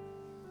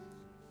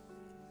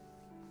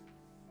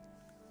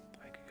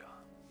 Thank you,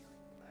 God.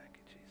 Thank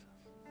you, Jesus.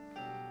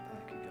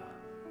 Thank you, God.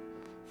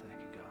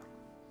 Thank you, God.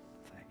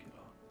 Thank you,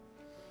 Lord.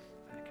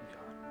 Thank you,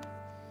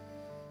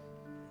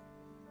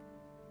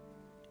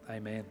 God.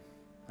 Amen.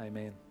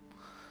 Amen.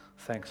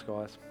 Thanks,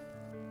 guys.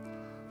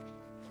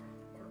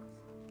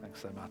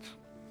 Thanks so much.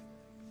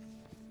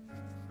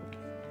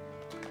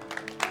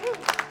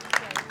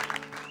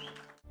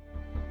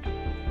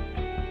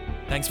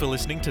 Thanks for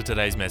listening to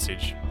today's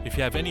message. If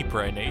you have any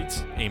prayer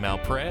needs, email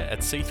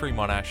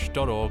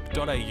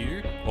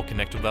prayer@c3monash.org.au or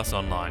connect with us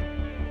online.